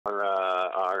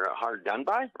hard done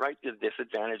by, right? The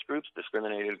disadvantaged groups,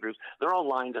 discriminated groups, they're all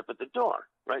lined up at the door,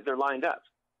 right? They're lined up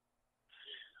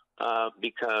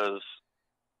because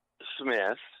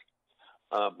Smith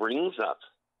brings up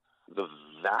the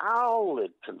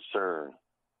valid concern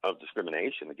of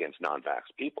discrimination against non-vax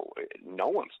people. No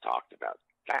one's talked about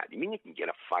that. You mean you can get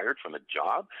fired from a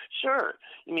job? Sure.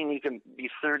 You mean you can be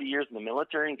 30 years in the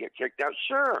military and get kicked out?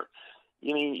 Sure.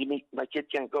 You mean my kid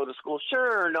can't go to school?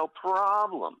 Sure, no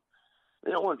problem.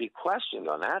 They don't want to be questioned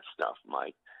on that stuff,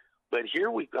 Mike. But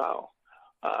here we go.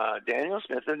 Daniel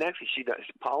Smith, the next she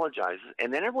apologizes,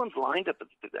 and then everyone's lined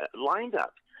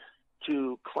up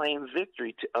to claim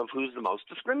victory of who's the most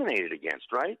discriminated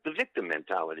against, right? The victim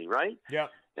mentality, right? Yeah.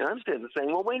 And I'm sitting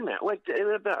saying, well, wait a minute.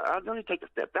 I'm going to take a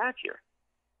step back here.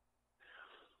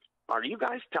 Are you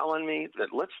guys telling me that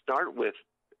let's start with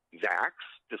vax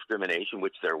discrimination,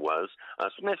 which there was?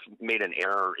 Smith made an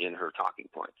error in her talking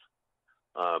points,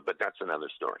 but that's another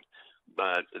story.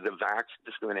 But the vax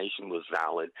discrimination was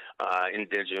valid.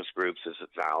 Indigenous groups is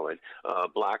valid.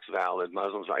 Blacks valid.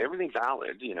 Muslims valid. Everything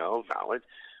valid, valid.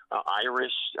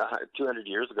 Irish, 200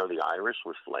 years ago, the Irish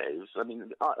were slaves. I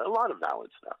mean, a lot of valid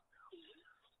stuff.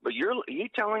 But you're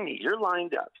telling me you're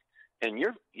lined up, and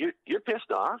you're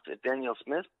pissed off at Daniel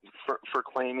Smith for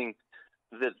claiming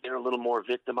that they're a little more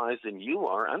victimized than you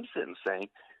are. I'm sitting saying,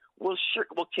 well, sure.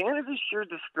 Well, Canada's sure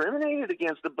discriminated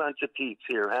against a bunch of peeps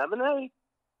here, haven't they?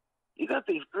 You got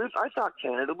these groups. I thought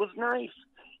Canada was nice.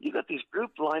 You got these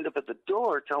groups lined up at the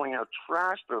door telling how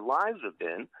trash their lives have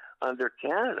been under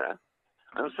Canada.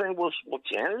 I'm saying, well,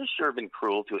 Canada's sure been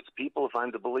cruel to its people if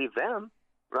I'm to believe them,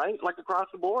 right? Like across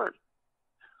the board.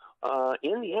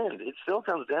 In the end, it still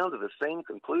comes down to the same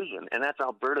conclusion, and that's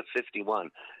Alberta 51.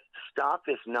 Stop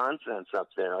this nonsense up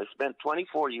there. I spent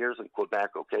 24 years in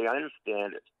Quebec, okay? I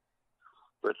understand it.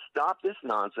 But stop this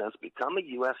nonsense. Become a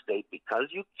U.S. state because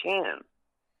you can.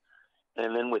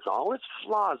 And then with all its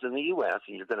flaws in the U.S.,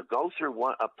 and you're going to go through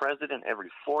a president every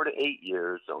 4 to 8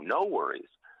 years, so no worries.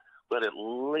 But at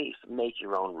least make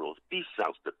your own rules. Be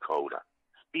South Dakota.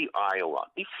 Be Iowa.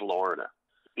 Be Florida.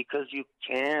 Because you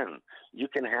can. You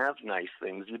can have nice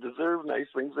things. You deserve nice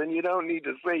things, and you don't need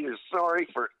to say you're sorry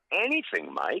for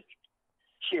anything, Mike.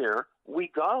 Here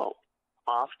we go.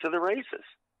 Off to the races.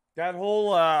 That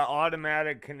whole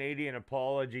automatic Canadian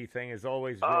apology thing has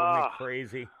always drove me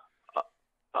crazy.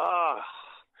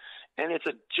 And it's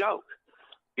a joke.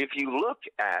 If you look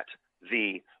at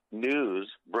the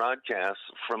news broadcasts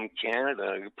from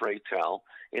Canada, pray tell,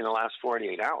 in the last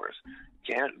 48 hours,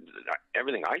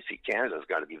 everything I see, Canada's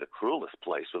got to be the cruelest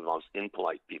place with the most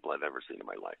impolite people I've ever seen in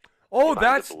my life. Oh,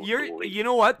 you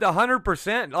know what?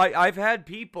 100%. I've had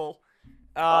people,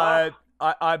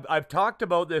 I've talked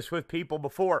about this with people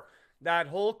before. That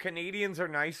whole Canadians are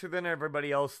nicer than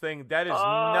everybody else thing, that is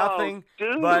nothing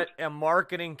but a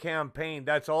marketing campaign.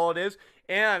 That's all it is.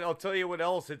 And I'll tell you what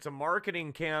else. It's a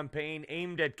marketing campaign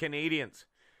aimed at Canadians.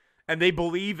 And they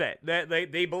believe it.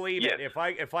 They believe it.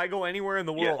 If I go anywhere in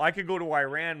the world, I could go to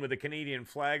Iran with a Canadian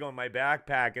flag on my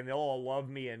backpack, and they'll all love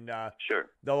me, and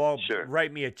they'll all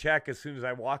write me a check as soon as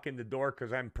I walk in the door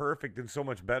because I'm perfect and so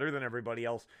much better than everybody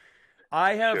else.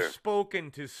 I have spoken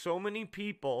to so many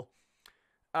people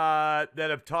that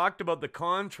have talked about the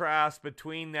contrast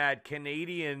between that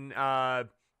Canadian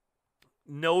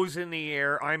nose in the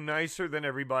air, I'm nicer than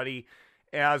everybody,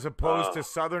 as opposed to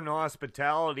Southern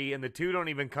hospitality, and the two don't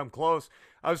even come close.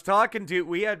 I was talking to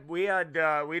we had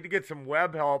to get some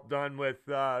web help done with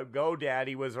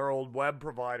GoDaddy was our old web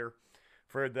provider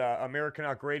for the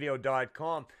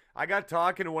Americanuck I got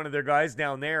talking to one of their guys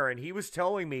down there, and he was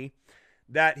telling me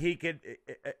that he could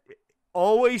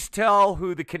always tell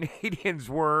who the Canadians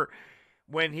were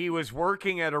when he was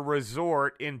working at a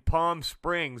resort in Palm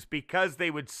Springs because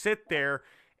they would sit there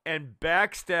and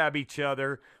backstab each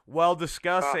other while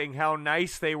discussing how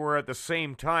nice they were at the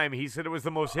same time. He said it was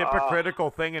the most hypocritical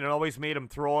thing, and it always made him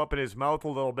throw up in his mouth a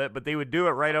little bit, but they would do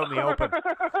it right out in the open.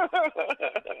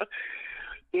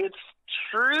 It's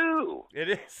true. It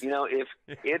is. If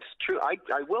it's true, I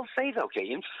will say, though, okay,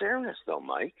 in fairness, though,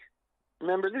 Mike,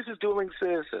 remember, this is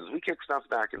Dueling-Citizens. We kick stuff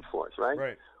back and forth, right?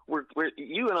 Right. We're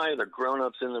you and I are the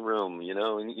grown-ups in the room,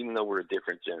 and even though we're a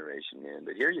different generation, man.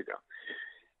 But here you go.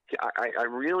 I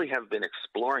really have been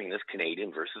exploring this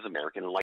Canadian versus American